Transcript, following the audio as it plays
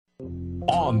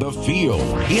On the field,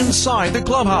 inside the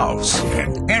clubhouse,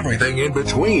 and everything in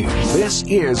between. This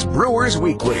is Brewers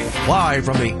Weekly, live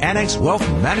from the Annex Wealth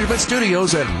Management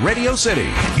Studios at Radio City.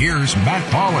 Here's Matt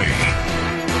Pauley.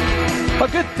 A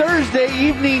good Thursday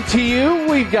evening to you.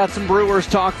 We've got some Brewers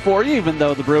talk for you, even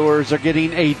though the Brewers are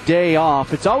getting a day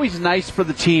off. It's always nice for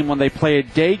the team when they play a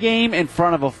day game in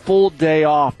front of a full day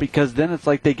off, because then it's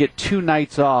like they get 2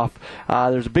 nights off.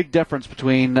 There's a big difference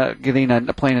between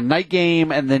playing a night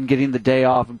game and then getting the day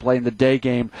off and playing the day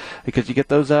game, because you get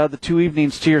those the 2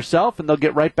 evenings to yourself, and they'll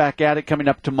get right back at it coming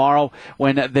up tomorrow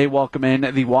when they welcome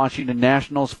in the Washington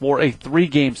Nationals for a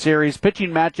 3-game series.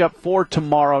 Pitching matchup for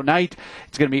tomorrow night.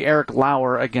 It's going to be Eric Lauer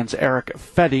against Eric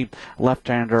Fedde.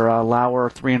 Left-hander Lauer,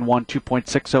 3-1,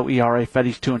 2.60 ERA.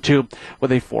 Fedde's 2-2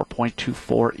 with a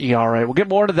 4.24 ERA. We'll get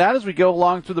more into that as we go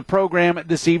along through the program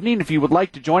this evening. If you would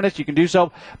like to join us, you can do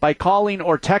so by calling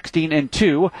or texting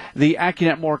into the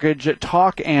AccuNet Mortgage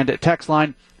talk and text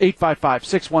line,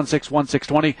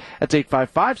 855-616-1620. That's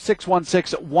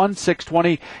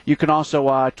 855-616-1620. You can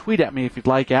also tweet at me if you'd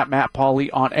like, at Matt Pauley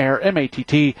on air,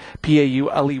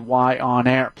 MattPauley on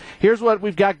air. Here's what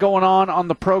we've got going on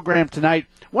the program tonight.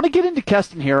 I want to get into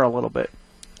Keston here a little bit.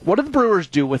 What do the Brewers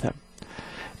do with him?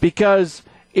 Because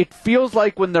it feels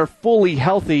like when they're fully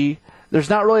healthy, there's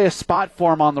not really a spot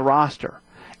for him on the roster.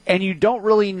 And you don't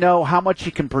really know how much he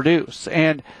can produce.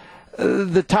 And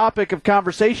the topic of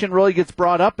conversation really gets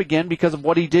brought up again because of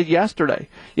what he did yesterday.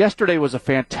 Yesterday was a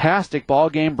fantastic ball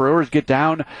game. Brewers get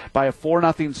down by a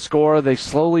 4-0 score. They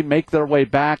slowly make their way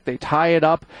back. They tie it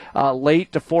up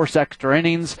late to force extra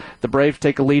innings. The Braves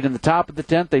take a lead in the top of the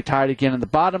 10th. They tie it again in the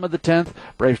bottom of the 10th.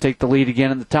 Braves take the lead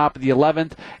again in the top of the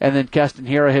 11th. And then Keston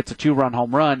Hiura hits a 2-run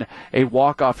home run, a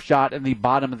walk-off shot in the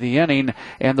bottom of the inning,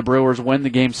 and the Brewers win the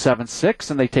game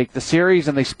 7-6, and they take the series,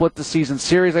 and they split the season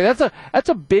series. That's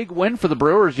a big win for the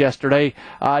Brewers yesterday,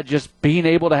 just being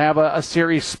able to have a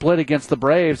series split against the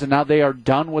Braves, and now they are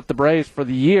done with the Braves for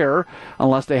the year,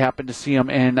 unless they happen to see them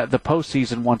in the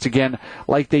postseason once again,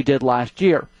 like they did last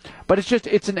year. But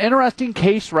it's an interesting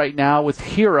case right now with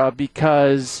Hiura,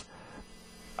 because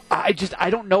I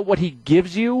don't know what he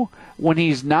gives you when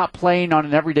he's not playing on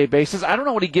an everyday basis. I don't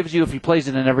know what he gives you if he plays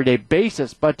on an everyday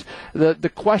basis, but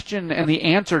the question and the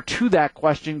answer to that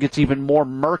question gets even more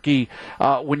murky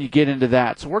when you get into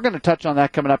that. So we're going to touch on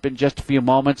that coming up in just a few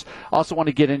moments. Also want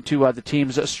to get into the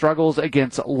team's struggles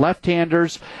against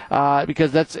left-handers,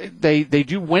 because they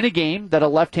do win a game that a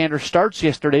left-hander starts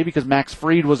yesterday because Max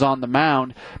Fried was on the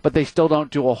mound, but they still don't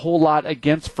do a whole lot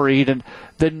against Fried. And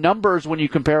the numbers, when you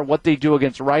compare what they do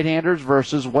against right-handers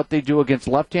versus what they do against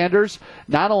left-handers,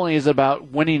 not only is it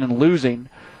about winning and losing,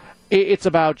 it's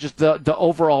about just the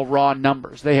overall raw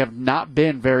numbers. They have not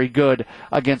been very good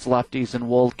against lefties, and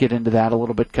we'll get into that a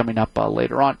little bit coming up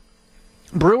later on.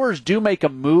 Brewers do make a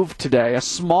move today, a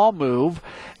small move,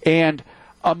 and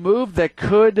a move that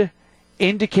could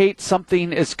indicate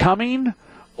something is coming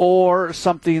or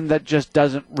something that just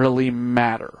doesn't really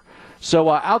matter.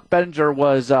 So Alec Bettinger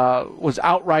was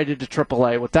outrighted to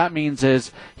AAA. What that means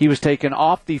is he was taken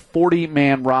off the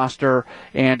 40-man roster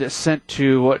and sent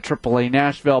to AAA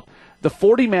Nashville. The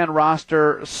 40-man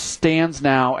roster stands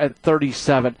now at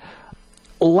 37.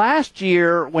 Last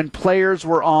year, when players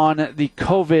were on the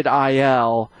COVID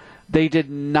IL, they did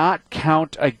not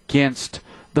count against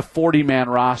the 40-man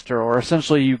roster, or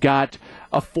essentially you got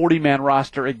a 40-man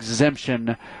roster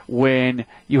exemption when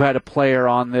you had a player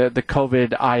on the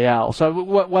COVID IL. So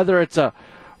whether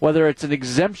it's an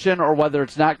exemption or whether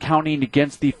it's not counting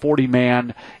against the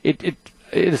 40-man, it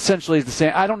essentially is the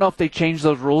same. I don't know if they changed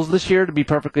those rules this year, to be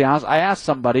perfectly honest. I asked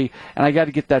somebody, and I got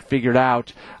to get that figured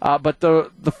out. But the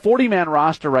 40-man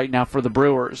roster right now for the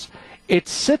Brewers, it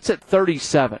sits at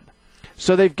 37.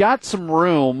 So they've got some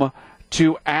room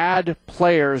to add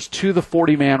players to the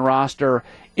 40-man roster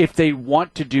if they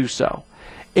want to do so.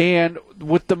 And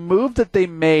with the move that they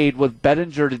made with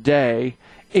Bettinger today,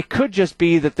 it could just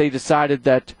be that they decided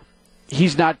that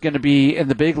he's not going to be in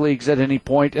the big leagues at any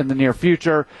point in the near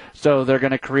future, so they're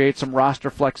going to create some roster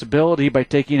flexibility by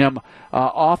taking him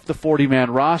off the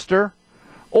 40-man roster.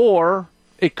 Or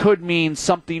it could mean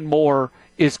something more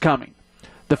is coming.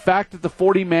 The fact that the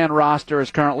 40-man roster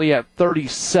is currently at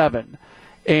 37,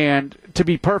 and to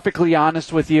be perfectly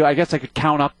honest with you, I guess I could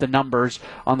count up the numbers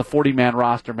on the 40-man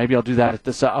roster. Maybe I'll do that at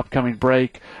this upcoming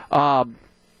break. I'm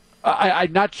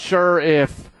not sure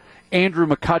if Andrew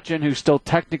McCutchen, who's still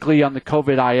technically on the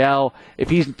COVID IL, if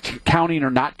he's counting or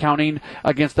not counting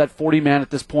against that 40-man at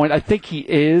this point. I think he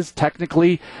is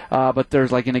technically, but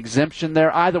there's like an exemption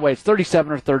there. Either way, it's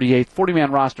 37 or 38.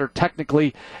 40-man roster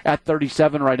technically at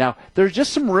 37 right now. There's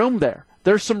just some room there.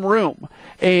 There's some room.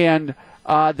 And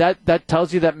that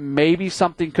tells you that maybe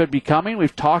something could be coming.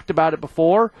 We've talked about it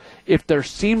before. If there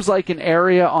seems like an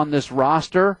area on this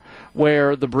roster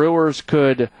where the Brewers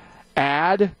could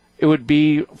add, it would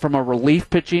be from a relief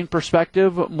pitching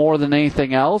perspective more than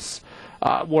anything else.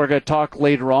 We're going to talk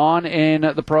later on in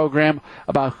the program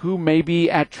about who maybe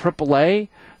at AAA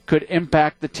could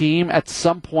impact the team at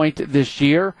some point this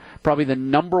year. Probably the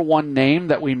number one name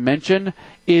that we mention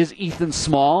is Ethan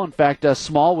Small. In fact,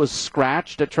 Small was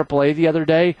scratched at AAA the other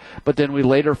day, but then we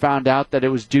later found out that it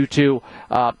was due to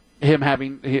him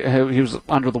having, he was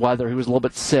under the weather. He was a little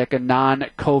bit sick, a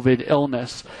non-COVID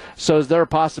illness. So is there a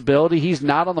possibility, he's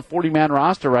not on the 40-man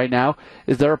roster right now,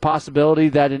 is there a possibility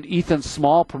that an Ethan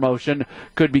Small promotion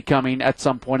could be coming at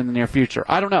some point in the near future?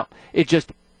 I don't know. It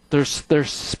just,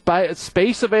 there's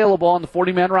space available on the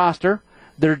 40-man roster.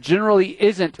 There generally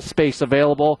isn't space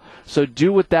available, so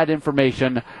do with that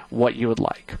information what you would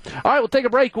like. All right, we'll take a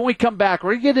break. When we come back,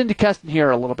 we're going to get into Keston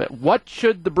Hiura a little bit. What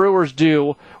should the Brewers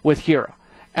do with Hiura?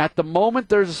 At the moment,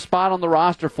 there's a spot on the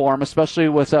roster for him, especially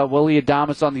with Willy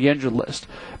Adames on the injured list.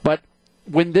 But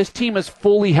when this team is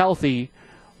fully healthy,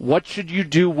 what should you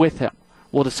do with him?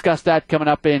 We'll discuss that coming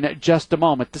up in just a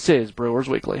moment. This is Brewers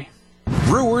Weekly.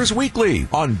 Brewers Weekly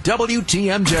on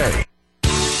WTMJ.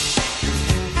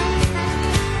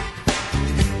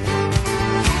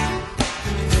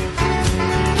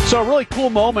 So a really cool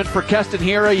moment for Keston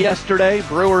Hiura yesterday.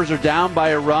 Brewers are down by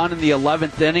a run in the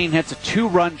 11th inning. Hits a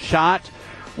 2-run shot.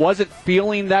 Wasn't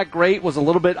feeling that great. Was a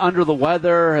little bit under the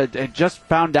weather. Had just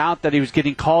found out that he was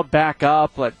getting called back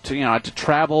up. Had to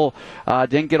travel.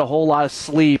 Didn't get a whole lot of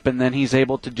sleep, and then he's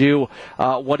able to do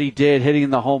what he did, hitting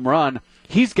the home run.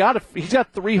 He's got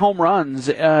 3 home runs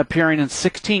appearing in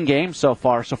 16 games so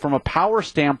far. So from a power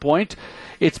standpoint,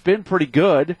 it's been pretty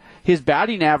good. His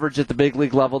batting average at the big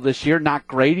league level this year, not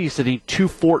great. He's hitting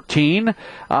 .214.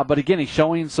 But again, he's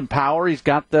showing some power. He's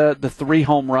got the 3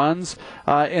 home runs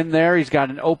in there. He's got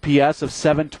an OPS of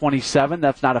 727.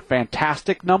 That's not a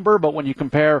fantastic number, but when you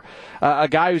compare a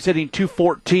guy who's hitting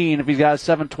 .214, if he's got a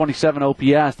 727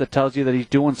 OPS, that tells you that he's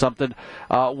doing something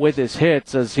with his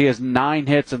hits, as he has 9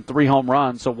 hits and 3 home runs.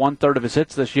 So 1/3 of his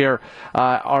hits this year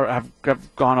have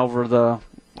gone over the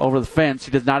fence.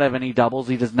 He does not have any doubles.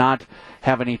 He does not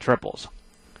have any triples.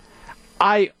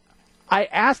 I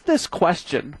asked this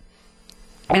question,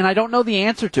 and I don't know the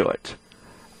answer to it.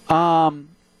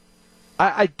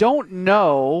 I don't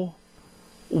know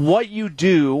what you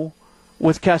do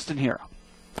with Keston Hiura.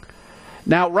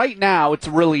 Now, right now, it's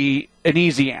really an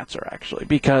easy answer, actually,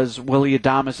 because Willy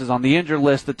Adames is on the injured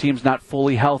list. The team's not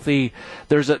fully healthy.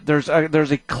 There's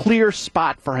a clear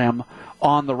spot for him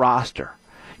on the roster.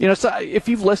 So if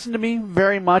you've listened to me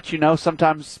very much,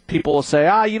 sometimes people will say,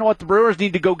 the Brewers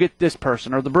need to go get this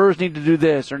person, or the Brewers need to do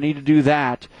this, or need to do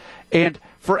that. And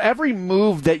for every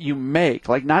move that you make,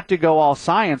 like, not to go all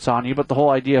science on you, but the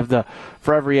whole idea of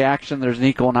for every action there's an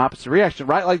equal and opposite reaction,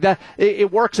 right? Like that,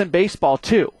 it works in baseball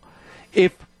too.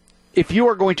 If you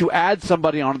are going to add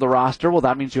somebody onto the roster, well,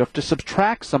 that means you have to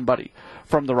subtract somebody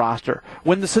from the roster.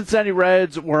 When the Cincinnati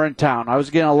Reds were in town, I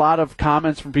was getting a lot of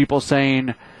comments from people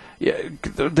saying,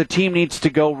 the team needs to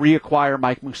go reacquire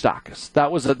Mike Moustakas.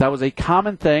 That was a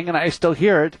common thing, and I still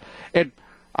hear it. And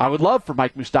I would love for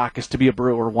Mike Moustakas to be a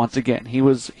Brewer once again. He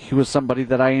was somebody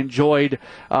that I enjoyed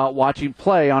watching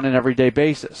play on an everyday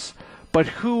basis. But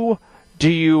who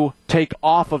do you take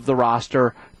off of the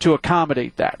roster to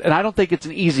accommodate that? And I don't think it's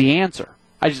an easy answer.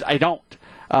 I don't.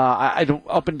 I don't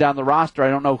up and down the roster.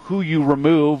 I don't know who you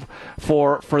remove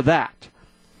for that.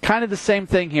 Kind of the same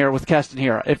thing here with Keston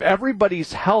Hiura. If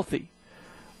everybody's healthy,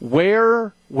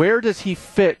 where does he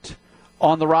fit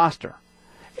on the roster?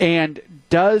 And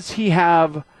does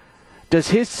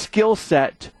his skill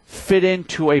set fit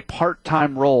into a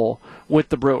part-time role with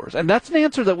the Brewers? And that's an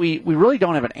answer that we really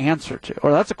don't have an answer to,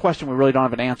 or that's a question we really don't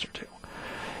have an answer to.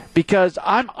 Because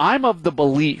I'm of the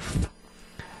belief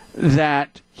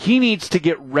that he needs to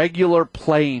get regular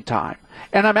playing time.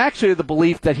 And I'm actually of the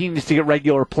belief that he needs to get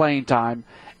regular playing time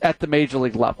at the major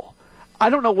league level. I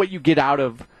don't know what you get out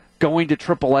of going to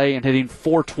AAA and hitting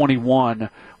 .421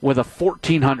 with a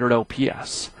 1,400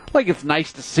 OPS. Like, it's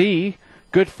nice to see.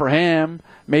 Good for him.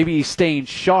 Maybe he's staying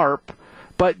sharp.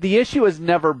 But the issue has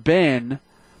never been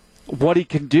what he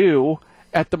can do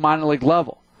at the minor league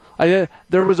level.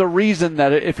 There was a reason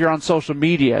that if you're on social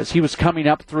media, as he was coming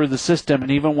up through the system, and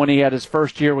even when he had his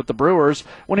first year with the Brewers,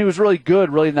 when he was really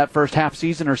good, really in that first half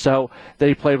season or so that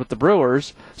he played with the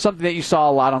Brewers, something that you saw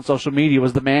a lot on social media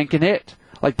was the man can hit.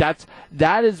 Like that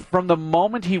is from the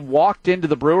moment he walked into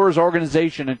the Brewers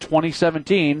organization in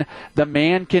 2017, the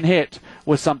man can hit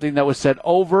was something that was said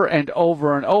over and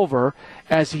over and over,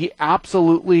 as he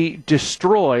absolutely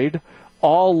destroyed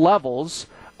all levels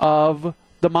of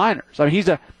the minors. I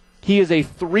mean, he is a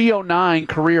 309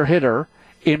 career hitter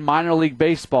in minor league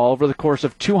baseball over the course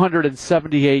of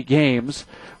 278 games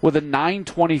with a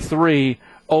 923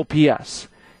 OPS.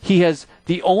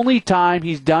 The only time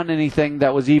he's done anything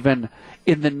that was even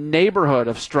in the neighborhood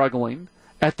of struggling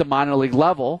at the minor league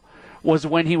level was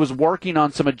when he was working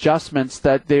on some adjustments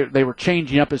that they were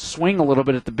changing up his swing a little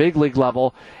bit at the big league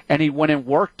level, and he went and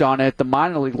worked on it at the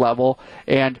minor league level,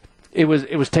 and it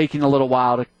was taking a little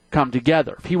while to come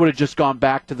together. If he would have just gone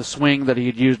back to the swing that he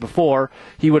had used before,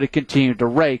 he would have continued to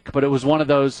rake. But it was one of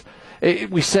those,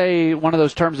 we say one of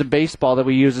those terms in baseball that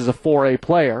we use as a 4A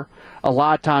player. A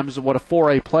lot of times what a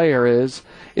 4A player is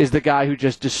the guy who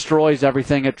just destroys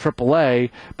everything at AAA,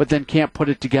 but then can't put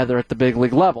it together at the big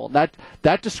league level.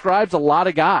 That describes a lot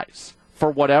of guys.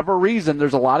 For whatever reason,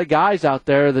 there's a lot of guys out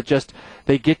there that just,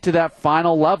 they get to that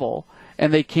final level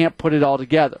and they can't put it all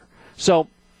together. So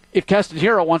if Keston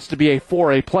Hiura wants to be a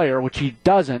 4A player, which he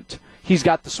doesn't, he's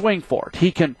got the swing for it.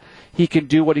 He can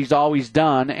do what he's always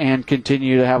done and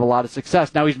continue to have a lot of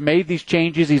success. Now, he's made these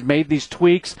changes, he's made these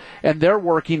tweaks, and they're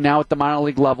working now at the minor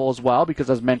league level as well because,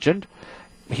 as mentioned,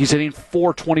 he's hitting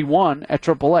 .421 at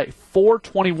AAA.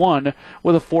 .421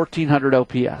 with a 1,400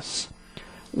 OPS.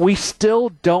 We still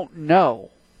don't know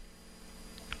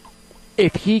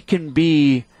if he can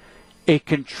be a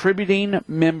contributing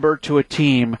member to a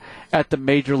team at the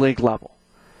major league level.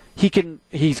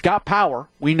 He's got power,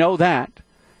 we know that,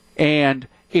 and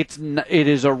it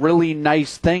is a really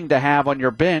nice thing to have on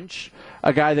your bench,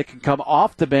 a guy that can come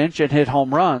off the bench and hit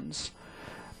home runs.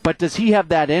 But does he have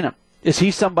that in him? Is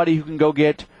he somebody who can go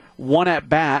get one at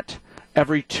bat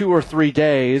every 2 or 3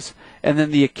 days, and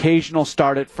then the occasional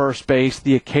start at first base,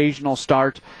 the occasional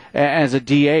start as a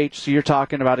DH? So you're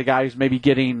talking about a guy who's maybe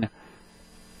getting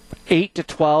 8 to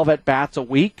 12 at bats a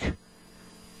week,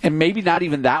 and maybe not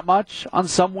even that much on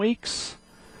some weeks.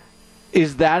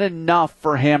 Is that enough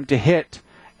for him to hit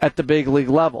at the big league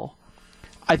level?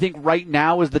 I think right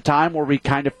now is the time where we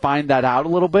kind of find that out a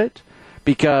little bit,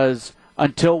 because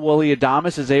until Willy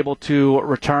Adames is able to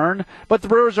return. But the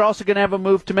Brewers are also going to have a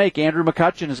move to make. Andrew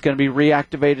McCutchen is going to be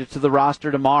reactivated to the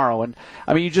roster tomorrow. And,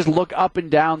 I mean, you just look up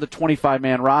and down the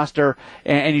 25-man roster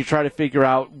and you try to figure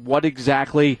out what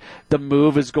exactly the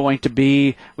move is going to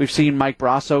be. We've seen Mike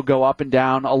Brasso go up and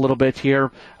down a little bit here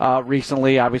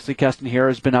recently. Obviously, Keston Hiura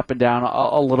has been up and down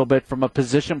a little bit from a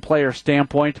position player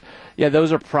standpoint. Yeah,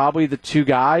 those are probably the two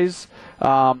guys.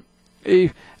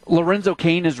 Lorenzo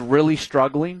Cain is really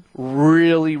struggling,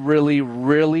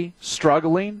 really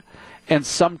struggling. And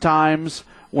sometimes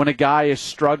when a guy is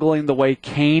struggling the way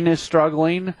Cain is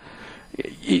struggling,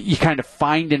 you kind of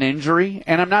find an injury.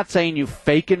 And I'm not saying you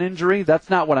fake an injury.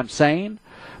 That's not what I'm saying.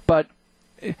 But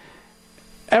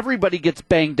everybody gets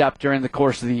banged up during the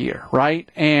course of the year, right?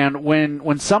 And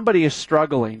when somebody is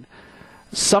struggling,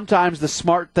 sometimes the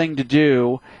smart thing to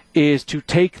do is to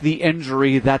take the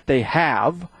injury that they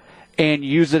have and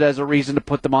use it as a reason to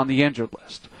put them on the injured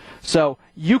list. So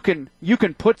you can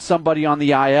put somebody on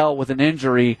the IL with an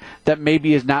injury that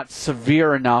maybe is not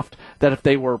severe enough that if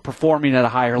they were performing at a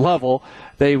higher level,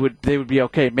 they would be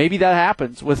okay. Maybe that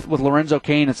happens with Lorenzo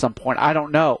Cain at some point. I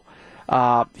don't know.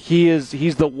 He's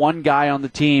the one guy on the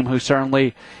team who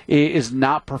certainly is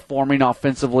not performing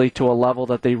offensively to a level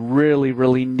that they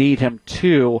really need him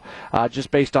to, just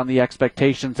based on the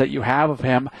expectations that you have of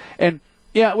him. And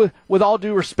yeah, with all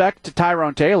due respect to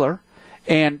Tyrone Taylor,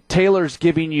 and Taylor's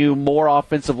giving you more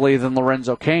offensively than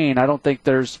Lorenzo Cain, I don't think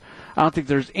there's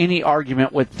any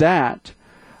argument with that.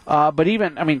 But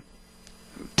even, I mean,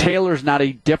 Taylor's not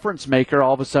a difference maker.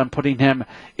 All of a sudden, putting him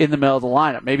in the middle of the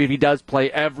lineup. Maybe if he does play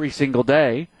every single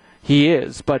day, he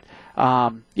is. But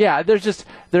yeah, there's just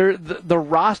the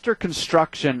roster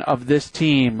construction of this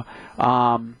team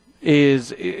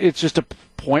it's just a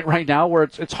point right now where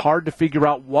it's hard to figure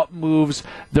out what moves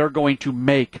they're going to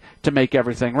make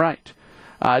everything right.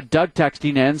 Doug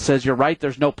texting in says, you're right,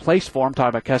 there's no place for him, talking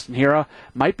about Keston Hiura.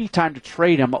 Might be time to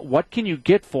trade him. What can you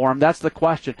get for him? That's the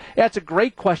question. Yeah, it's a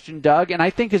great question, Doug, and I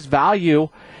think his value,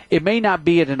 it may not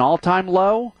be at an all-time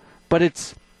low, but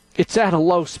it's at a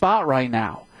low spot right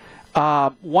now.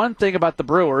 One thing about the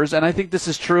Brewers, and I think this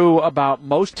is true about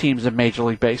most teams in Major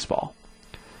League Baseball,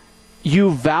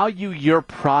 you value your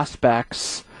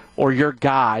prospects or your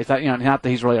guys. Not that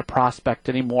he's really a prospect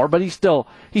anymore, but he's still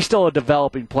a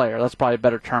developing player. That's probably a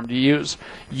better term to use.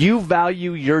 You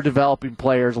value your developing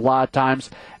players a lot of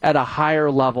times at a higher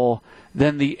level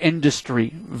than the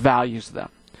industry values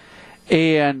them.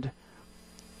 And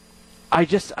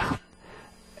Keston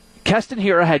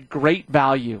Hiura had great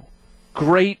value,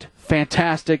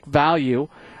 fantastic value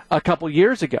a couple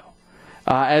years ago.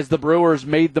 as the Brewers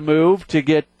made the move to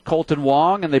get Colton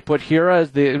Wong, and they put Hira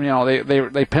as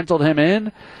they penciled him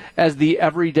in as the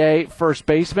everyday first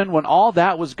baseman. When all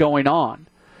that was going on,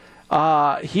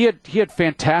 he had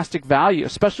fantastic value,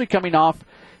 especially coming off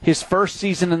his first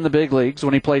season in the big leagues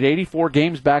when he played 84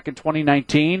 games back in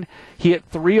 2019. He hit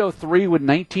 .303 with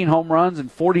 19 home runs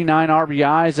and 49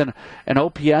 RBIs and an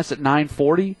OPS at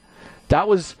 .940. That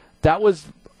was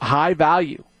high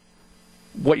value.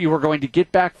 What you were going to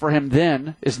get back for him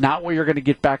then is not what you're going to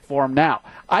get back for him now.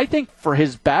 I think for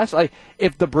his best,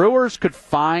 if the Brewers could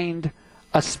find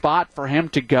a spot for him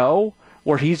to go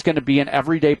where he's going to be an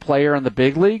everyday player in the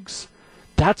big leagues,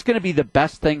 that's going to be the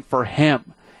best thing for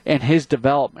him and his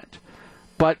development.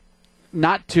 But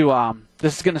not to,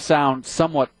 this is going to sound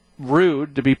somewhat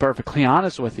rude, to be perfectly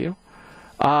honest with you.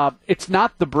 It's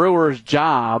not the Brewers'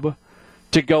 job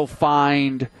to go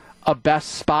find a best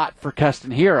spot for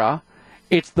Keston Hira.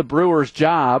 It's the Brewers'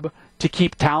 job to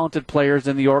keep talented players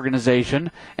in the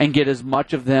organization and get as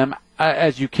much of them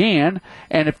as you can.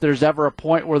 And if there's ever a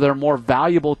point where they're more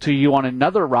valuable to you on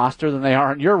another roster than they are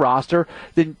on your roster,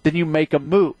 then you make a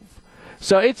move.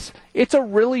 So it's a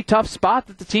really tough spot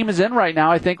that the team is in right now,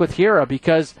 I think, with Hira,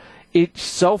 because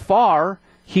so far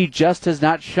he just has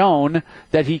not shown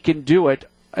that he can do it,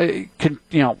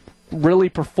 really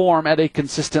perform at a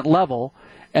consistent level.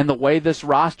 And the way this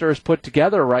roster is put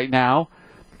together right now,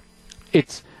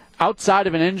 it's outside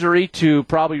of an injury to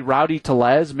probably Rowdy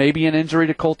Tellez, maybe an injury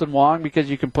to Colton Wong because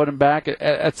you can put him back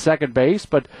at second base,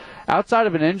 but outside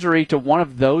of an injury to one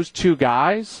of those two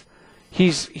guys,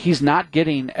 he's not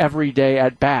getting everyday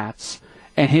at-bats,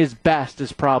 and his best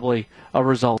is probably a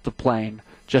result of playing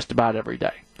just about every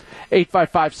day.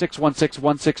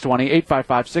 855-616-1620,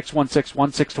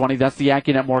 855-616-1620. That's the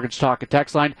AccuNet Mortgage Talk and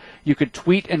Text line. You could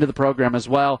tweet into the program as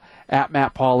well, at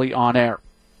Matt Pauley on air.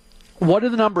 What do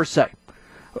the numbers say?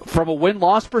 From a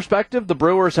win-loss perspective, the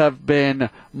Brewers have been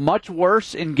much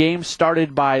worse in games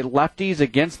started by lefties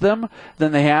against them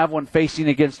than they have when facing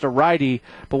against a righty.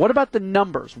 But what about the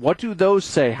numbers? What do those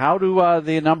say? How do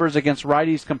the numbers against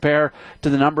righties compare to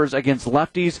the numbers against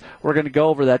lefties? We're going to go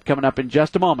over that coming up in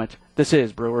just a moment. This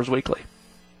is Brewers Weekly.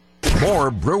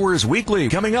 More Brewers Weekly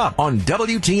coming up on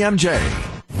WTMJ.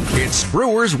 It's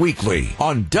Brewers Weekly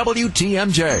on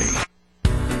WTMJ.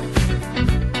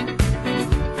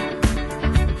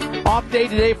 Off day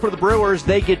today for the Brewers.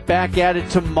 They get back at it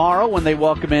tomorrow when they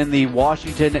welcome in the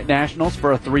Washington Nationals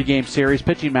for a 3-game series.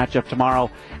 Pitching matchup tomorrow,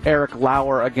 Eric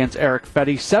Lauer against Eric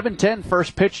Fetty. 7:10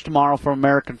 first pitch tomorrow from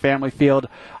American Family Field.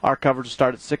 Our coverage will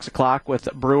start at 6 o'clock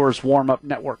with Brewers warm-up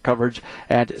network coverage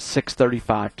at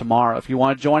 6:35 tomorrow. If you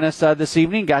want to join us this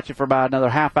evening, got you for about another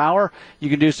half hour. You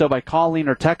can do so by calling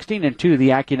or texting into the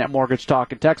AccuNet Mortgage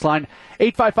Talk and Text line,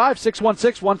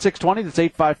 855-616-1620. That's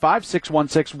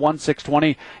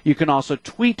 855-616-1620. You can also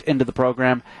tweet into the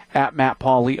program at Matt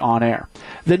Pauley on air.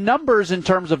 The numbers in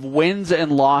terms of wins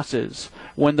and losses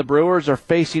when the Brewers are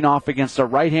facing off against a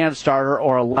right-handed starter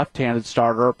or a left-handed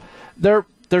starter,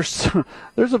 there's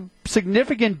a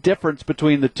significant difference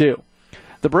between the two.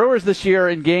 The Brewers this year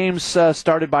in games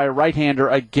started by a right-hander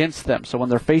against them. So when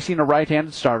they're facing a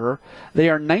right-handed starter, they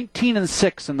are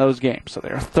 19-6 in those games. So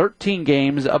they are 13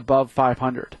 games above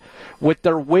 500. With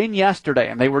their win yesterday,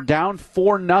 and they were down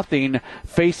 4-0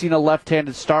 facing a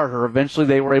left-handed starter. Eventually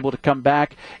they were able to come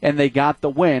back and they got the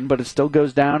win, but it still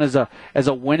goes down as a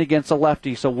win against a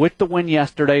lefty. So with the win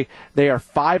yesterday, they are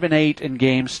 5-8 in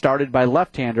games started by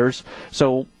left-handers.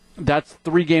 So that's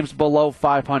 3 games below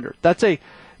 500. That's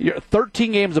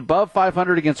 13 games above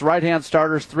 500 against right-hand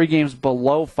starters, 3 games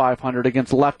below 500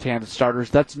 against left-handed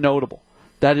starters. That's notable.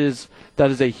 That is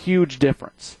a huge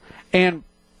difference. And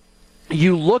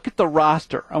you look at the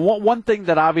roster, and one thing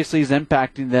that obviously is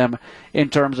impacting them in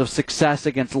terms of success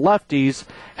against lefties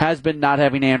has been not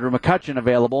having Andrew McCutchen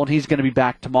available, and he's going to be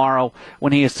back tomorrow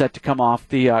when he is set to come off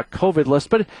the COVID list.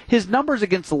 But his numbers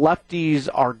against lefties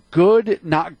are good,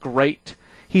 not great.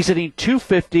 He's hitting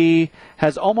 .250,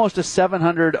 has almost a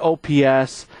 700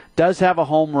 OPS, does have a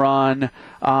home run,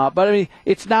 but I mean,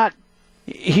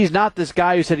 he's not this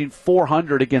guy who's hitting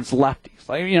 .400 against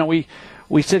lefties.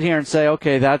 We sit here and say,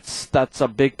 okay, that's a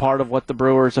big part of what the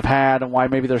Brewers have had and why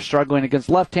maybe they're struggling against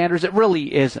left-handers. It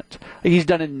really isn't. He's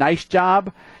done a nice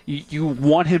job. You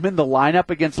want him in the lineup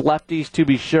against lefties to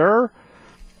be sure.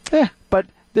 But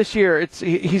this year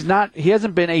he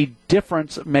hasn't been a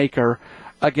difference maker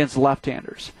against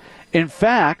left-handers. In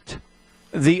fact,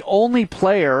 the only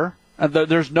player,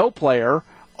 there's no player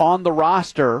on the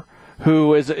roster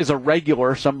who is a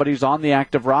regular, somebody who's on the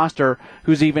active roster,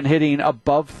 who's even hitting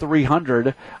above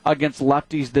 300 against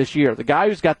lefties this year. The guy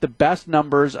who's got the best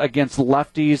numbers against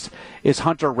lefties is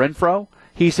Hunter Renfroe.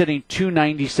 He's hitting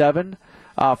 .297.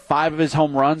 5 of his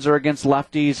home runs are against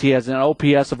lefties. He has an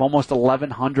OPS of almost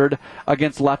 1,100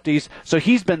 against lefties. So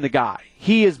he's been the guy.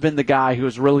 He has been the guy who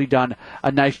has really done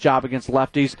a nice job against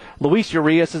lefties. Luis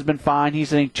Urias has been fine.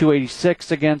 He's hitting .286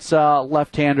 against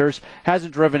left-handers.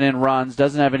 Hasn't driven in runs.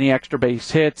 Doesn't have any extra base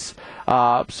hits.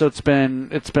 So it's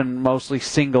been mostly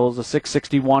singles, a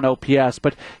 .661 OPS.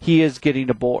 But he is getting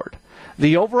aboard.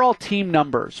 The overall team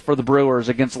numbers for the Brewers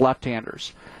against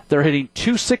left-handers, they're hitting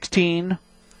 .216.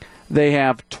 They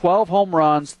have 12 home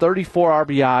runs, 34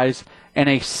 RBIs, and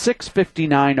a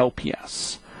 .659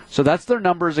 OPS. So that's their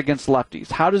numbers against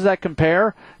lefties. How does that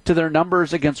compare to their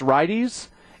numbers against righties?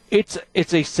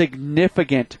 It's a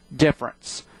significant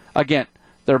difference. Again,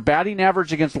 their batting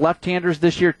average against left-handers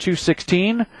this year,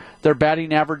 .216. Their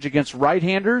batting average against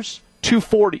right-handers,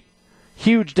 .240.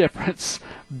 Huge difference.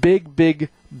 Big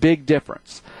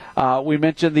difference. We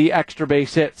mentioned the extra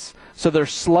base hits. So their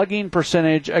slugging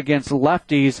percentage against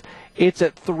lefties, it's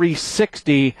at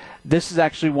 .360. This is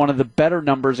actually one of the better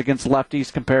numbers against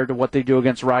lefties compared to what they do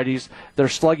against righties. Their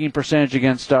slugging percentage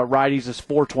against righties is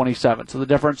 .427. So the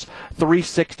difference,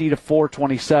 .360 to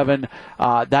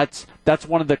 .427, that's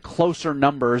one of the closer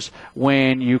numbers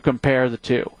when you compare the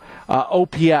two.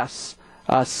 OPS.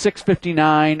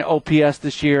 .659 OPS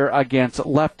this year against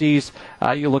lefties.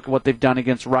 You look at what they've done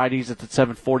against righties, it's at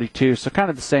 .742, so kind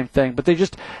of the same thing. But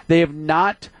they have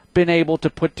not been able to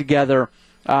put together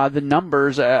the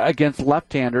numbers against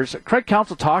left-handers. Craig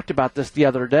Counsell talked about this the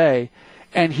other day,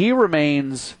 and he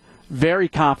remains very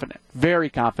confident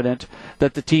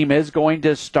that the team is going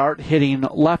to start hitting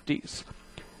lefties.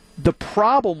 The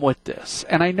problem with this,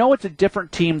 and I know it's a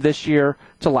different team this year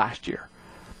to last year,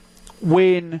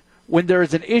 when there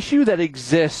is an issue that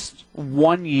exists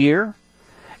one year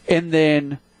and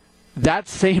then that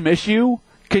same issue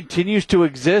continues to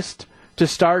exist to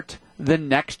start the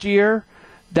next year,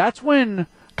 that's when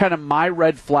kind of my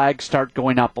red flags start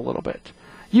going up a little bit.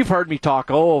 You've heard me talk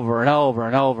over and over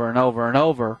and over and over and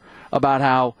over about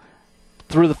how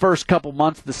through the first couple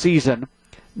months of the season,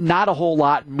 not a whole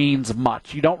lot means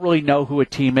much. You don't really know who a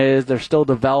team is. They're still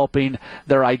developing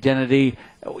their identity.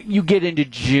 You get into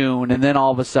June, and then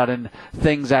all of a sudden,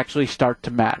 things actually start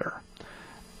to matter.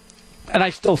 And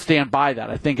I still stand by that.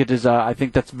 I think it is. I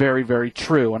think that's very, very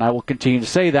true, and I will continue to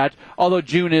say that. Although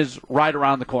June is right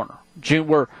around the corner. June,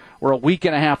 we're a week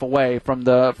and a half away from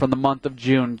the month of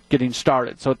June getting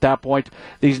started. So at that point,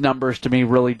 these numbers to me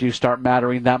really do start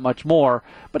mattering that much more.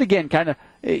 But again, kind of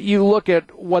you look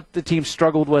at what the team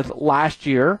struggled with last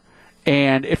year,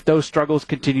 and if those struggles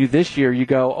continue this year, you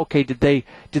go, okay, did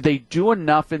they do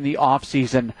enough in the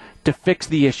offseason to fix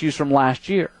the issues from last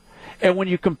year? And when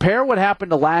you compare what happened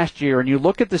to last year and you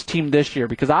look at this team this year,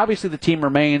 because obviously the team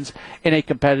remains in a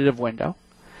competitive window,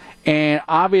 and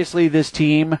obviously this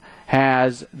team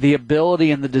has the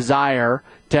ability and the desire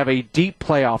to have a deep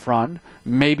playoff run,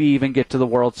 maybe even get to the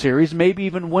World Series, maybe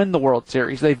even win the World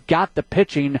Series. They've got the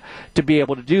pitching to be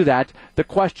able to do that. The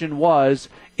question was,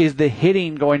 is the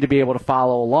hitting going to be able to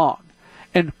follow along?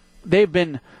 And they've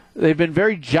been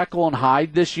very Jekyll and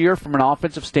Hyde this year from an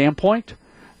offensive standpoint.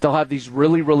 They'll have these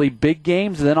really, really big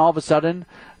games, and then all of a sudden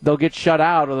they'll get shut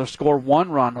out, or they'll score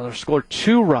 1 run, or they'll score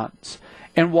 2 runs.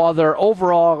 And while their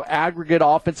overall aggregate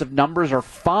offensive numbers are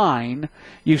fine,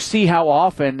 you see how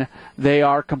often they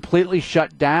are completely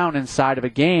shut down inside of a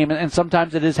game. And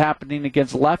sometimes it is happening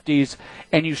against lefties,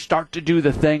 and you start to do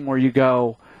the thing where you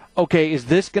go, okay, is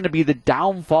this going to be the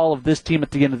downfall of this team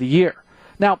at the end of the year?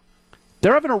 Now,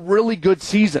 they're having a really good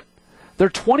season. They're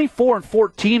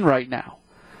 24-14 right now.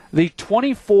 The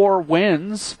 24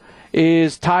 wins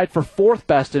is tied for 4th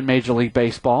best in Major League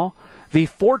Baseball. The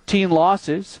 14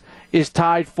 losses is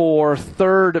tied for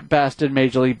 3rd best in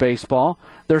Major League Baseball.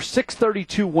 Their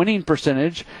 .632 winning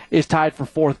percentage is tied for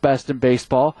 4th best in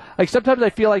baseball. Like, sometimes I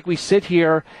feel like we sit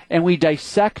here and we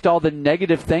dissect all the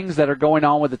negative things that are going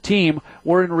on with the team,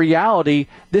 where in reality,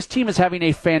 this team is having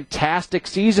a fantastic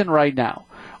season right now.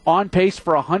 On pace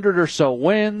for 100 or so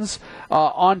wins,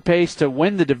 on pace to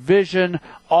win the division.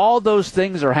 All those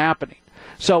things are happening.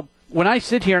 So when I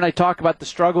sit here and I talk about the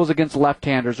struggles against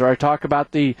left-handers, or I talk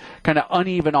about the kind of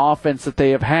uneven offense that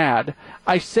they have had,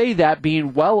 I say that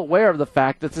being well aware of the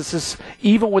fact that this is,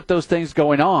 even with those things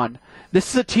going on,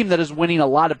 this is a team that is winning a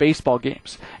lot of baseball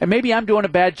games. And maybe I'm doing a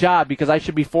bad job because I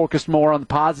should be focused more on the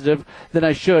positive than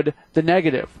I should the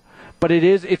negative. But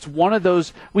it's one of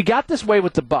those. We got this way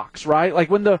with the Bucks, right? Like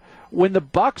when the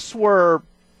Bucks were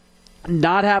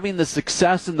not having the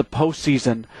success in the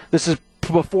postseason. This is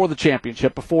before the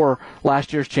championship, before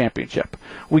last year's championship.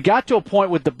 We got to a point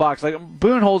with the Bucks. Like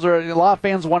Budenholzer, a lot of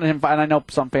fans wanted him, and I know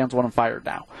some fans want him fired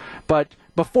now. But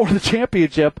before the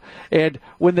championship, and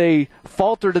when they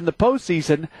faltered in the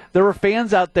postseason, there were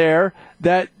fans out there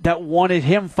that wanted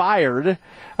him fired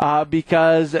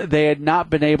because they had not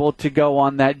been able to go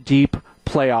on that deep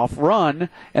playoff run,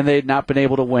 and they had not been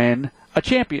able to win a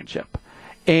championship.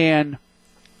 And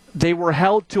they were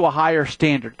held to a higher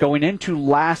standard going into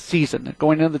last season,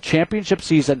 going into the championship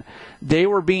season. They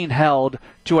were being held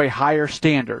to a higher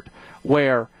standard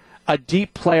where a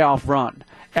deep playoff run,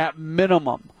 at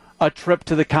minimum, a trip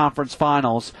to the conference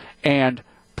finals, and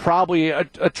probably a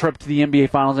trip to the NBA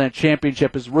finals and a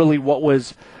championship is really what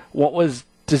was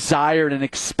desired and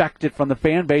expected from the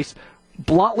fan base.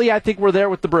 Bluntly, I think we're there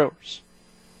with the Brewers.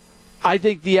 I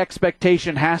think the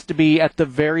expectation has to be, at the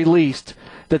very least,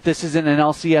 that this isn't an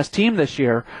LCS team this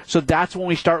year. So that's when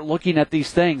we start looking at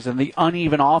these things and the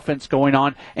uneven offense going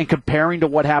on and comparing to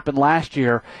what happened last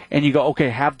year. And you go, okay,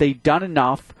 have they done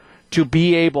enough to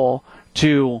be able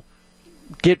to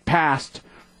get past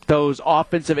those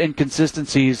offensive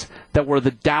inconsistencies that were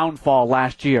the downfall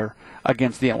last year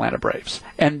against the Atlanta Braves?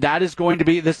 And that is going to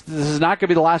be, this is not going to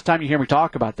be the last time you hear me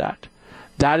talk about that.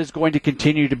 That is going to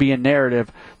continue to be a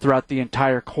narrative throughout the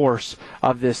entire course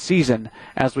of this season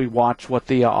as we watch what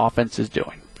the offense is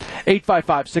doing.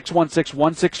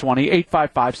 855-616-1620,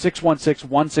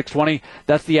 855-616-1620.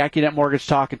 That's the AccuNet Mortgage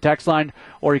Talk and Text line,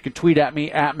 or you can tweet at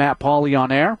me at Matt Pauley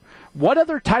on air. What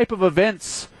other type of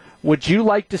events would you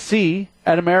like to see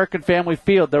at American Family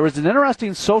Field? There was an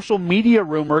interesting social media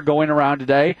rumor going around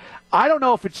today. I don't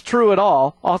know if it's true at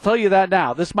all. I'll tell you that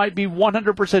now. This might be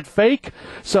 100% fake,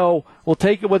 so we'll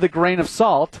take it with a grain of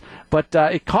salt. But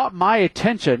it caught my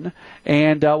attention,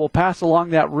 and we'll pass along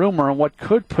that rumor and what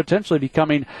could potentially be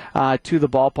coming to the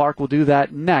ballpark. We'll do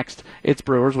that next. It's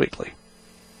Brewers Weekly.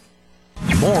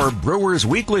 More Brewers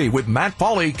Weekly with Matt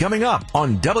Pauley coming up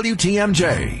on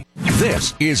WTMJ.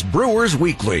 This is Brewers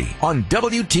Weekly on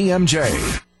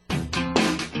WTMJ.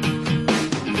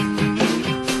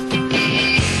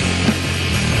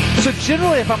 So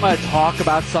generally, if I'm going to talk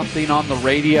about something on the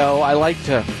radio, I like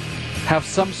to have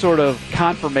some sort of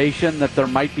confirmation that there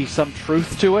might be some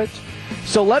truth to it.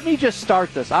 So let me just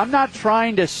start this. I'm not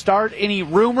trying to start any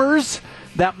rumors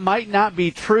that might not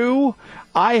be true.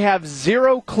 I have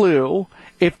zero clue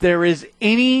if there is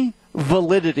any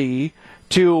validity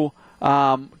to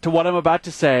what I'm about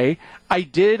to say. I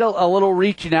did a little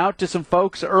reaching out to some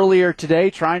folks earlier today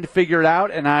trying to figure it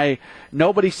out, and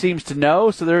nobody seems to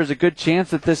know, so there is a good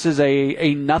chance that this is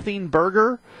a nothing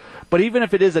burger. But even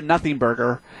if it is a nothing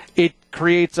burger, it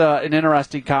creates an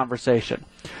interesting conversation.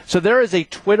 So there is a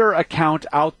Twitter account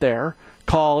out there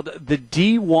called the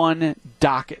D1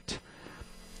 Docket.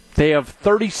 They have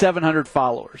 3,700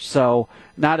 followers, so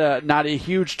not a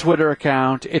huge Twitter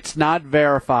account. It's not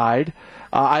verified.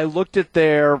 I looked at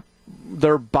their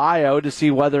bio to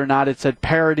see whether or not it said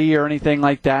parody or anything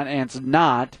like that, and it's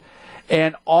not.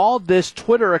 And all this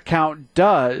Twitter account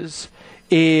does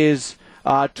is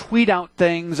tweet out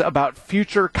things about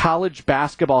future college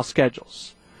basketball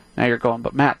schedules. Now you're going,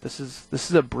 but Matt, this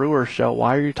is a Brewer show.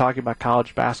 Why are you talking about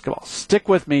college basketball? Stick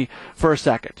with me for a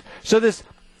second. So this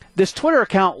Twitter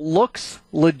account looks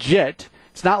legit.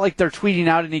 It's not like they're tweeting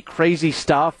out any crazy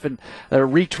stuff, and they're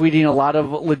retweeting a lot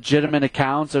of legitimate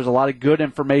accounts. There's a lot of good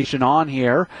information on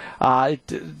here.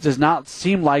 It does not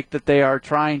seem like that they are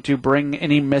trying to bring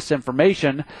any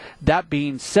misinformation. That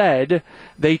being said,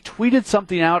 they tweeted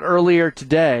something out earlier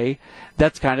today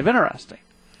that's kind of interesting.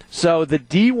 So the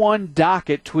D1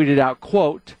 Docket tweeted out,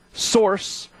 quote,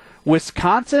 source,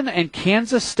 Wisconsin and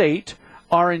Kansas State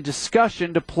are in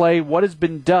discussion to play what has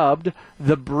been dubbed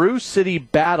the Brew City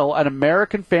Battle at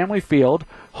American Family Field,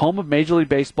 home of Major League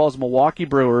Baseball's Milwaukee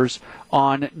Brewers,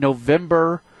 on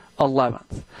November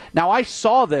 11th. Now, I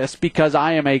saw this because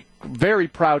I am a very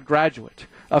proud graduate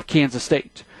of Kansas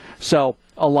State. So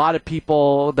a lot of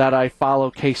people that I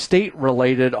follow K-State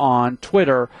related on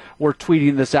Twitter were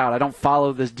tweeting this out. I don't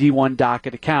follow this D1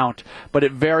 Docket account, but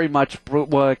it very much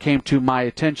came to my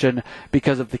attention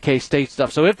because of the K-State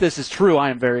stuff. So if this is true, I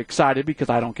am very excited because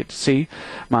I don't get to see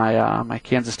my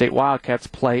Kansas State Wildcats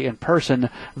play in person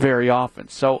very often.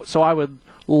 So I would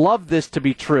love this to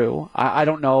be true. I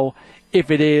don't know if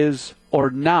it is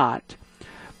or not,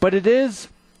 but it is.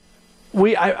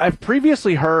 I've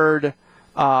previously heard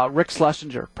Rick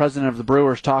Schlesinger, president of the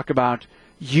Brewers, talk about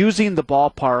using the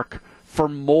ballpark for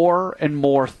more and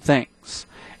more things.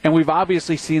 And we've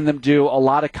obviously seen them do a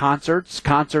lot of concerts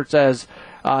as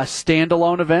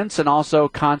standalone events, and also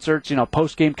concerts,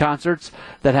 post-game concerts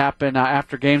that happen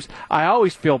after games. I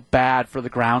always feel bad for the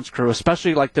grounds crew,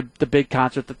 especially like the big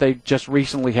concert that they just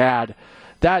recently had.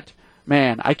 That,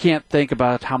 man, I can't think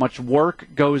about how much work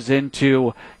goes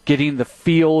into getting the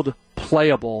field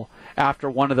playable after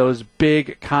one of those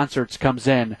big concerts comes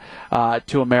in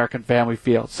to American Family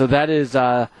Field. So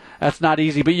that's not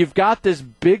easy. But you've got this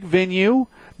big venue,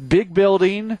 big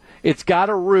building. It's got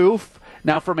a roof.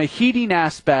 Now, from a heating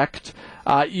aspect,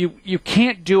 you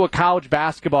can't do a college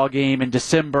basketball game in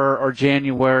December or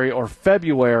January or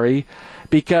February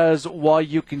because while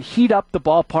you can heat up the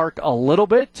ballpark a little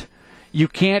bit, you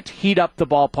can't heat up the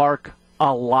ballpark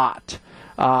a lot.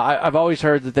 I've always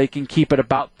heard that they can keep it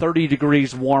about 30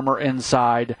 degrees warmer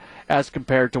inside as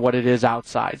compared to what it is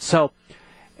outside. So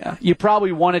you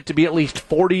probably want it to be at least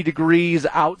 40 degrees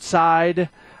outside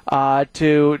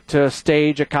to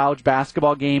stage a college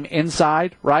basketball game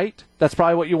inside, right? That's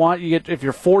probably what you want. You get, if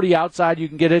you're 40 outside, you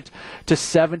can get it to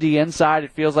 70 inside.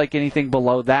 It feels like anything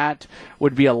below that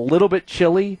would be a little bit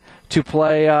chilly to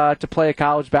play a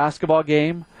college basketball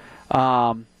game.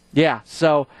 Yeah,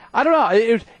 so I don't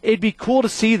know. It'd be cool to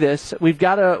see this. We've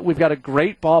got a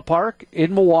great ballpark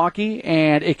in Milwaukee,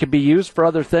 and it can be used for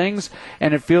other things.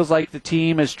 And it feels like the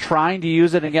team is trying to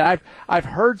use it. Again, I've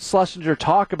heard Schlesinger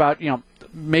talk about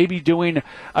maybe doing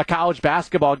a college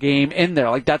basketball game in there.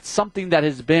 Like, that's something that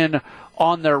has been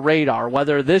on their radar.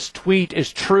 Whether this tweet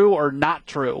is true or not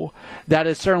true, that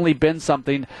has certainly been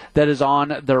something that is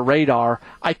on their radar.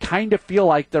 I kind of feel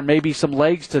like there may be some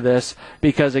legs to this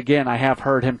because, again, I have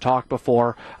heard him talk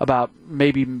before about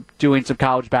maybe doing some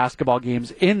college basketball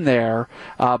games in there,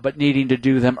 but needing to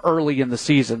do them early in the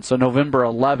season. So November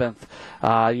 11th,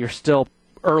 you're still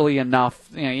early enough,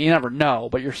 you never know,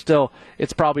 but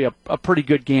it's probably a pretty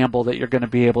good gamble that you're going to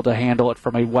be able to handle it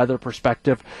from a weather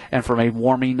perspective and from a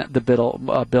warming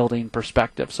the building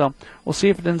perspective. So we'll see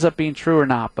if it ends up being true or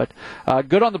not. But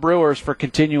good on the Brewers for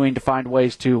continuing to find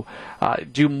ways to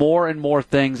do more and more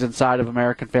things inside of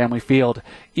American Family Field,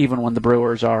 even when the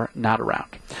Brewers are not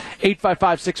around.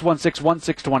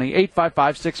 855-616-1620,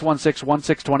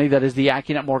 855-616-1620. That is the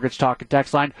AccuNet Mortgage Talk and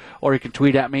Text line, or you can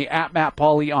tweet at me at Matt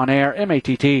Pauley on air,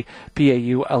 MattPauley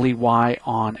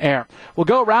on air. We'll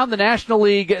go around the National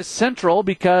League Central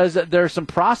because there are some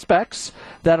prospects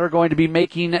that are going to be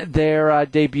making their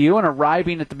debut and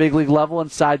arriving at the big league level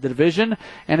inside the division,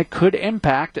 and it could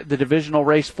impact the divisional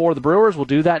race for the Brewers. We'll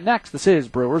do that next. This is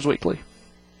Brewers Weekly.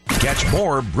 Catch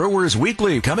more Brewers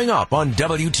Weekly coming up on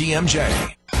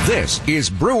WTMJ. This is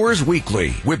Brewers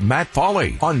Weekly with Matt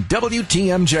Pauley on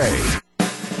WTMJ.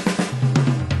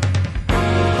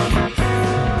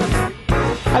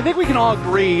 I think we can all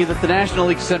agree that the National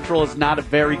League Central is not a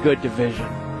very good division.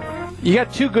 You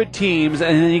got two good teams,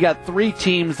 and then you got three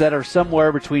teams that are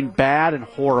somewhere between bad and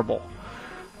horrible.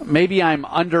 Maybe I'm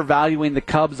undervaluing the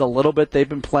Cubs a little bit. They've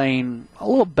been playing a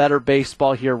little better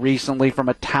baseball here recently from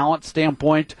a talent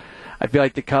standpoint. I feel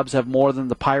like the Cubs have more than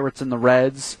the Pirates and the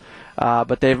Reds,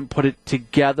 but they haven't put it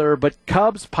together. But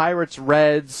Cubs, Pirates,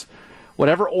 Reds,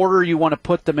 whatever order you want to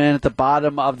put them in at the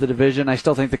bottom of the division, I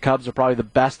still think the Cubs are probably the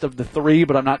best of the three,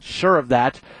 but I'm not sure of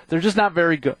that. They're just not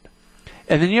very good.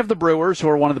 And then you have the Brewers, who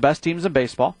are one of the best teams in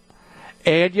baseball.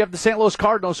 And you have the St. Louis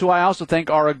Cardinals, who I also think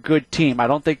are a good team. I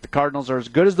don't think the Cardinals are as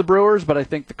good as the Brewers, but I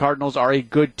think the Cardinals are a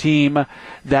good team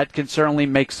that can certainly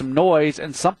make some noise.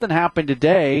 And something happened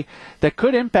today that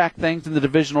could impact things in the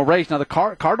divisional race. Now, the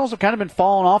Cardinals have kind of been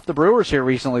falling off the Brewers here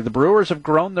recently. The Brewers have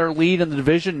grown their lead in the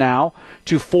division now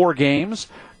to 4 games.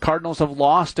 Cardinals have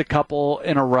lost a couple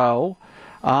in a row.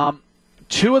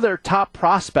 Two of their top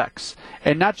prospects,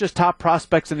 and not just top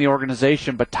prospects in the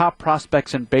organization, but top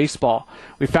prospects in baseball.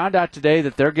 We found out today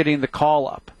that they're getting the call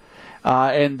up,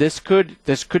 and this could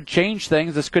change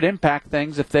things. This could impact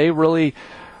things if they really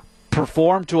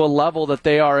perform to a level that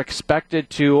they are expected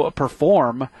to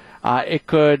perform. It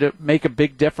could make a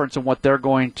big difference in what they're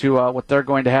going to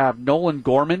have. Nolan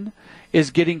Gorman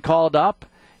is getting called up.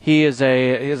 He is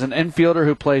an infielder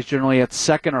who plays generally at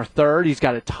second or third. He's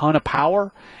got a ton of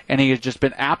power, and he has just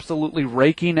been absolutely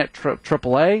raking at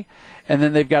AAA. And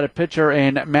then they've got a pitcher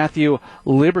in Matthew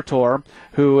Liberatore,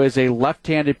 who is a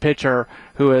left-handed pitcher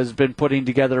who has been putting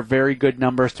together very good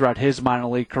numbers throughout his minor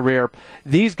league career.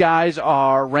 These guys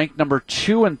are ranked number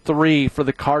 2 and 3 for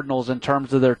the Cardinals in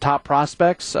terms of their top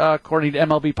prospects, according to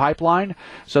MLB Pipeline.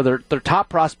 So their top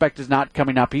prospect is not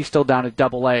coming up. He's still down at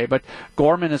AA. But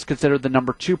Gorman is considered the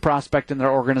number 2 prospect in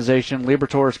their organization.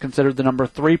 Liberatore is considered the number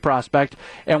 3 prospect.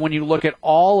 And when you look at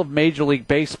all of Major League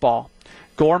Baseball,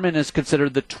 Gorman is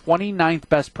considered the 29th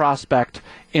best prospect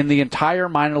in the entire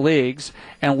minor leagues,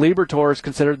 and Liberatore is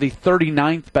considered the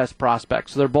 39th best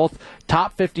prospect. So they're both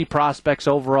top 50 prospects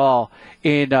overall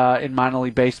in minor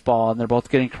league baseball, and they're both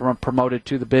getting promoted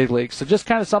to the big leagues. So just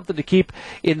kind of something to keep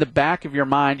in the back of your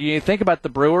mind. You think about the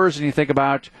Brewers, and you think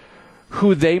about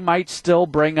who they might still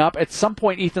bring up. At some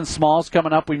point, Ethan Small's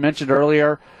coming up. We mentioned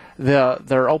earlier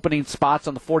their opening spots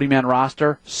on the 40-man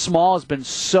roster. Small has been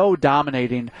so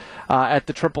dominating at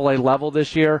the AAA level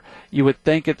this year. You would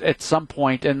think at some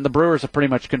point, and the Brewers have pretty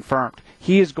much confirmed,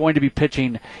 he is going to be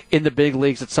pitching in the big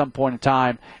leagues at some point in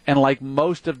time. And like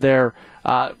most of their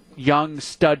young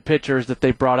stud pitchers that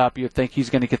they brought up, you'd think he's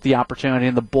going to get the opportunity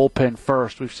in the bullpen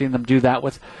first. We've seen them do that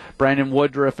with Brandon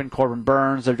Woodruff and Corbin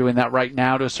Burns. They're doing that right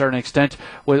now to a certain extent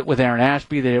with Aaron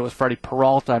Ashby. They did it with Freddie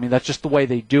Peralta. I mean, that's just the way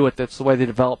they do it. That's the way they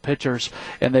develop pitchers,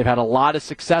 and they've had a lot of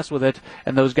success with it,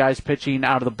 and those guys pitching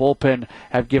out of the bullpen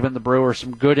have given the Brewers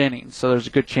some good innings. So there's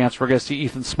a good chance we're going to see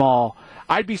Ethan Small.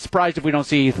 I'd be surprised if we don't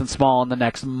see Ethan Small in the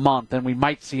next month, and we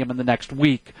might see him in the next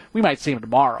week. We might see him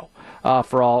tomorrow.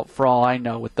 For all I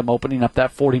know, with them opening up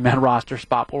that 40-man roster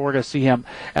spot, but we're going to see him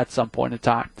at some point in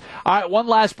time. All right, one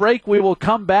last break. We will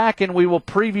come back and we will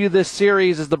preview this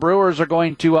series as the Brewers are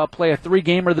going to play a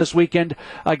 3-gamer this weekend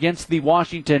against the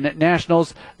Washington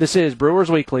Nationals. This is Brewers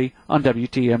Weekly on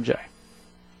WTMJ.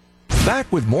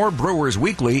 Back with more Brewers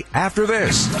Weekly after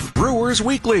this. Brewers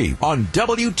Weekly on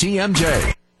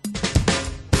WTMJ.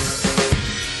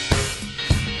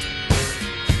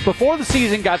 Before the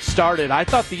season got started, I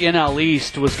thought the NL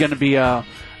East was going to be a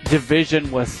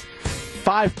division with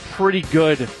 5 pretty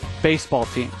good baseball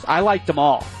teams. I liked them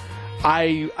all.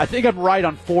 I think I'm right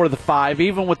on 4 of the 5,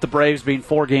 even with the Braves being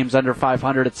 4 games under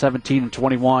 500 at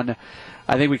 17-21.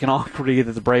 I think we can all agree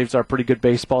that the Braves are a pretty good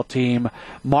baseball team.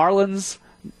 Marlins,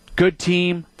 good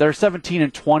team. They're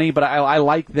 17-20, but I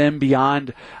like them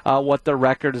beyond what their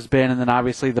record has been. And then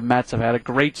obviously the Mets have had a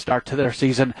great start to their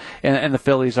season, and the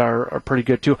Phillies are pretty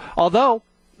good too. Although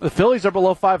the Phillies are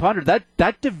below 500.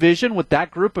 That division with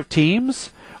that group of teams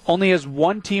only has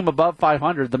 1 team above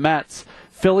 500, the Mets.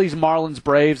 Phillies, Marlins,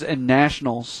 Braves, and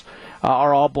Nationals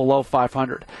are all below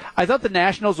 500. I thought the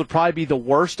Nationals would probably be the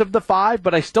worst of the 5,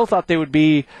 but I still thought they would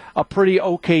be a pretty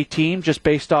okay team just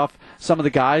based off some of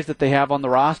the guys that they have on the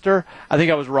roster. I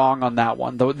think I was wrong on that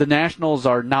one. The Nationals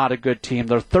are not a good team.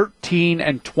 They're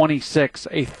 13-26,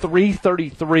 a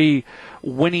 .333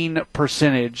 winning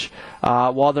percentage.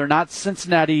 While they're not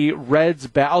Cincinnati Reds,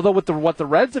 although with what the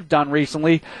Reds have done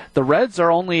recently, the Reds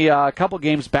are only a couple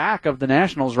games back of the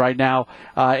Nationals right now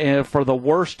for the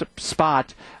worst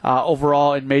spot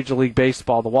overall in Major League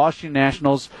Baseball. The Washington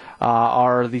Nationals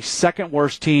are the second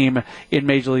worst team in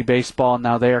Major League Baseball, and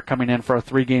now they are coming in for a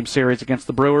 3-game series against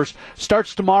the Brewers.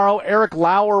 Starts tomorrow. Eric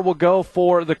Lauer will go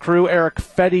for the Crew. Eric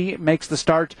Fetty makes the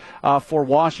start for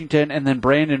Washington, and then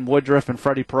Brandon Woodruff and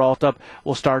Freddie Peralta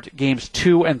will start games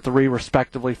 2 and 3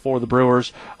 respectively for the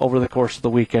Brewers over the course of the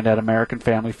weekend at American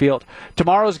Family Field.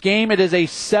 Tomorrow's game, it is a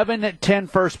 7:10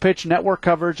 first pitch, network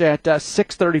coverage at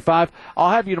 6:35.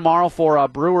 I'll have you tomorrow for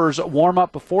Brewers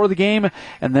warm-up before the game,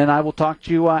 and then I will talk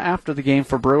to you after the game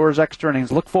for Brewers extra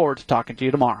innings. Look forward to talking to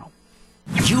you tomorrow.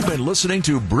 You've been listening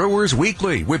to Brewers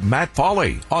Weekly with Matt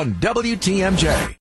Pauley on WTMJ.